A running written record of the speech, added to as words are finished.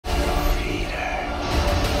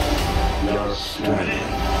You're struggling.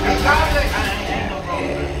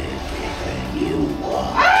 Everything you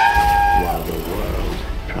want, while the world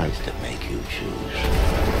tries to make you choose.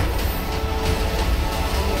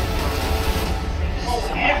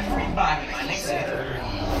 Oh, everybody, my nigga.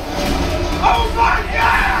 Oh my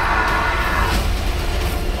God!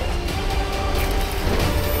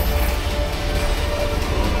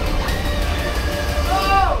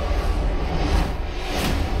 Oh!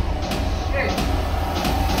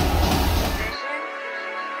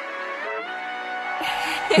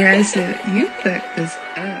 Resident, you fucked this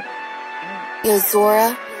up. Yo,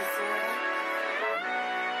 Zora.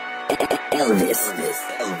 Elvis.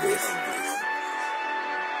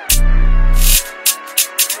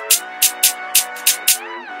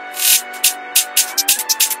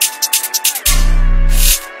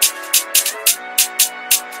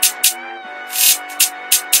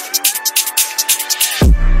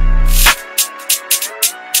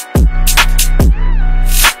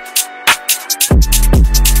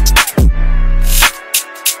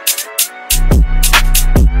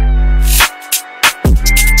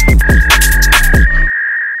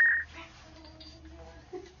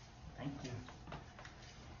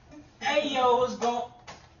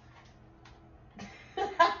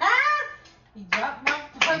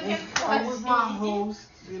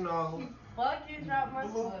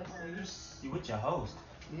 You with your host?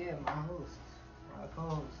 Yeah, my host. My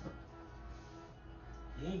co-host.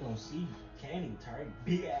 You ain't gonna see Candy turn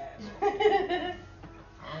big ass. I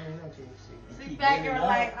don't know what you see. Sit back and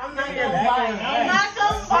like, I'm not gonna bite. I'm not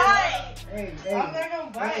gonna bite. Hey, I'm not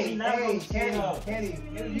gonna bite. Hey,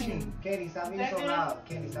 Candy, stop being so loud.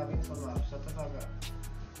 Candy, stop being so loud. Shut the fuck up.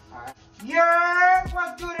 Alright. Yeah,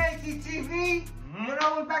 what's good, ACTV? You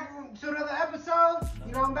know, we're back to another episode.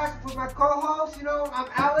 You know, I'm back with my co-host. You know, I'm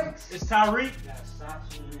Alex. It's Tyreek.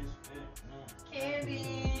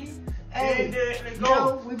 Candy. Hey, you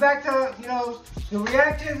know, we back to, you know, the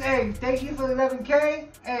reactions. Hey, thank you for the 11K.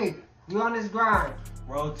 Hey, we on this grind.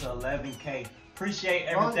 Road to 11K. Appreciate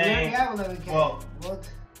everything. Well, we already have 11K. Well,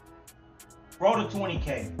 what? Road to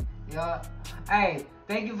 20K. Yeah. Hey,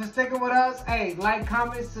 thank you for sticking with us. Hey, like,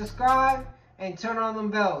 comment, subscribe, and turn on them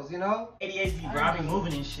bells, you know? 88 be robbing,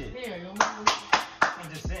 moving and shit. Here, I'm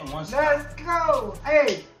just sitting one spot. Let's go.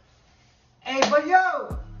 Hey, but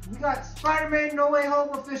yo, we got Spider-Man No Way Home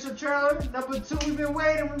official trailer. Number 2, we've been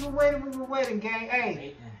waiting, gang.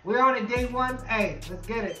 Hey, we're on it day 1. Hey, let's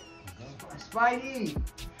get it. Spidey.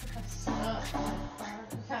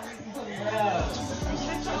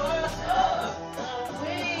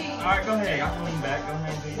 Alright, go ahead. Y'all can lean back. Go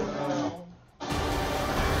ahead and do your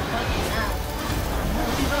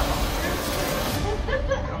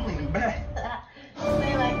I'm leaning back.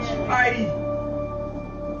 Spidey.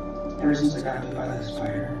 Ever since I got bit by that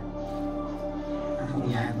spider, I've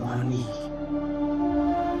only had 1 week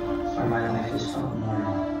where my life has felt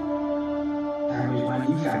normal. That was when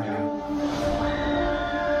you found out.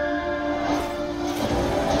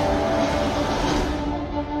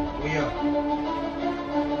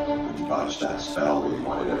 When you botched that spell where you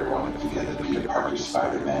wanted everyone together to be a part of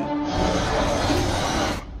Spider-Man.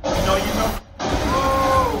 You know.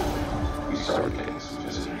 We started getting some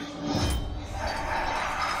visitors.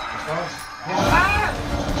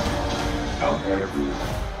 Out every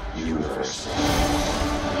universe.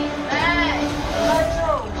 He's back.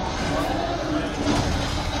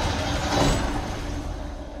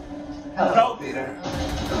 Hello, Peter.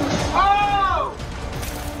 Oh!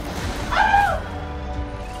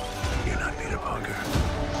 You're not Peter Parker.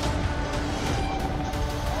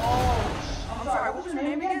 I'm sorry, what's your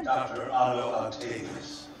name again? Dr. Otto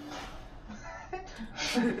Octavius.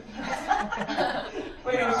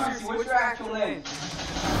 Wait, no, seriously, what's your actual name?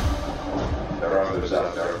 There are others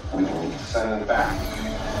out there. We will send it back.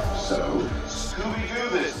 So, Scooby-Doo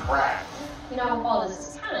this crap. You know, Paul, this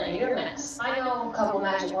is kind of your mess. I know a couple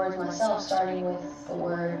magic words myself, starting with the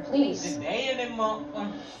word please. They and them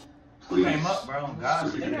Please. came up, bro.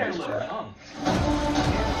 God, they're a little young.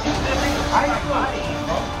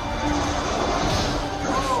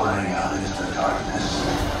 You're flying out into the darkness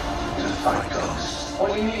to fight ghosts. What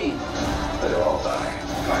do you mean? They'll all die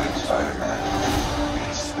fighting Spider-Man.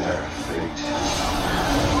 It's their fate.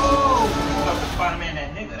 Up to Spider-Man, that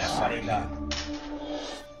nigga. That's why they got.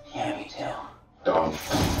 Can't be tell. Don't.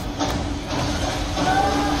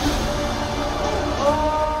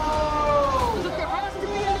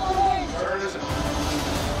 Where is it?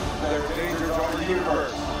 There are dangers on the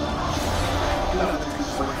universe.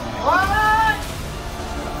 What?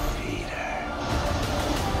 Peter.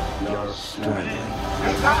 You're struggling. I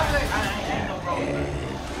got it.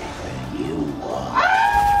 Everything you want,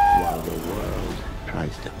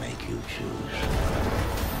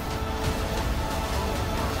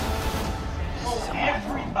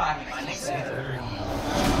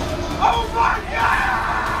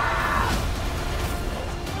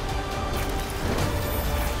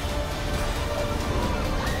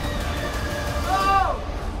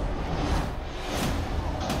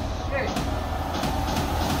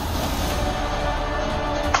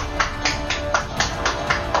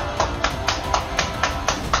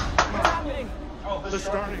 They're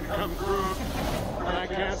starting to come through, and I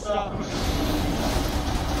can't stop.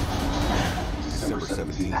 December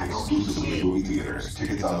 17th, exclusively at movie theaters.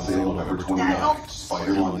 Tickets on sale November 29th.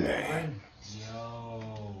 Spider-Man Day.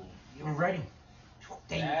 Yo. You ready?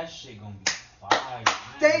 That shit gonna be fire.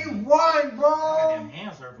 Day one, bro. Goddamn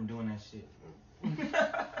hands hurt from doing that shit.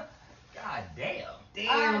 God damn.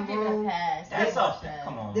 Damn, bro. That's up there.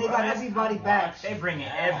 Come on, They got everybody back. They bringing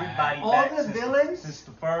everybody all back. All the villains since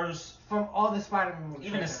the first. From all the Spider-Man movies.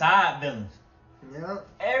 Even the side villains. Yep.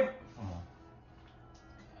 Come on.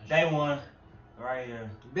 Day one. Right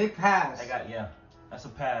here. Big pass. They got, yeah. That's a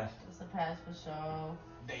pass. It's a pass for sure.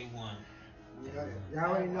 Day one. Y'all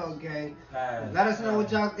already know, gang. Pass. Let us know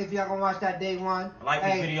what y'all, if y'all gonna watch that day one. Like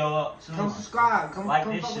this video up too. Come subscribe. Come like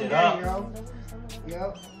come this fuck shit with up. Yo.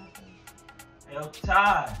 Yep. Yo,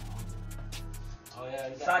 Ty. Oh yeah,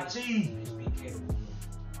 Sachi.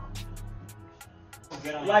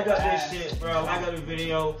 Like Like up this shit, bro. Like up the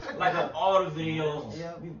video. Like up all the videos.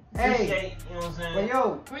 Yep. Hey, you know what I'm saying? But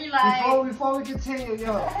yo, before we continue,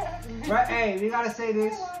 yo, hey, we gotta say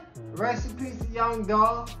this. Rest in peace to Young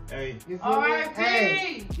Dog. Hey. You feel me?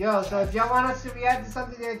 Hey. Yo, so if y'all want us to react to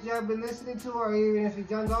something that y'all been listening to, or even if it's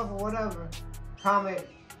Young Dog or whatever, comment.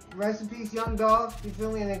 Rest in peace, Young Dog. You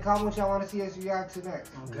feel me? And then comment what y'all want to see us react to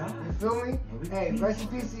next. Oh God. You feel me? Hey, rest in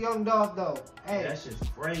peace to Young Dog though. Hey. That shit's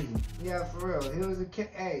crazy. Yeah, for real. He was a kid.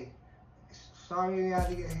 Hey, sorry you had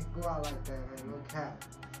to go out like that, man. No cap.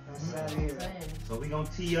 That's sad here. So we gonna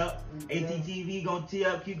tee up. ATTV gonna tee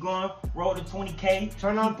up. Keep going. Roll to 20K.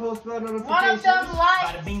 Turn on post bell notifications. One of them likes.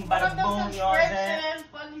 Bada bing, One bada of them boom. You all that.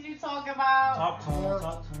 subscriptions. What did you talk about? Talk to him.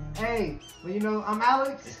 Talk to him. Hey, well, you know, I'm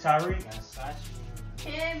Alex. It's Tyreek.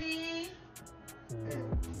 Candy.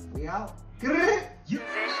 And we out. Guys,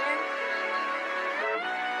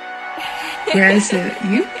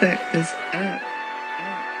 you fucked this up.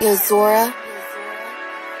 Yo, Zora.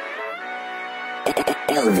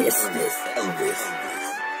 Elvis.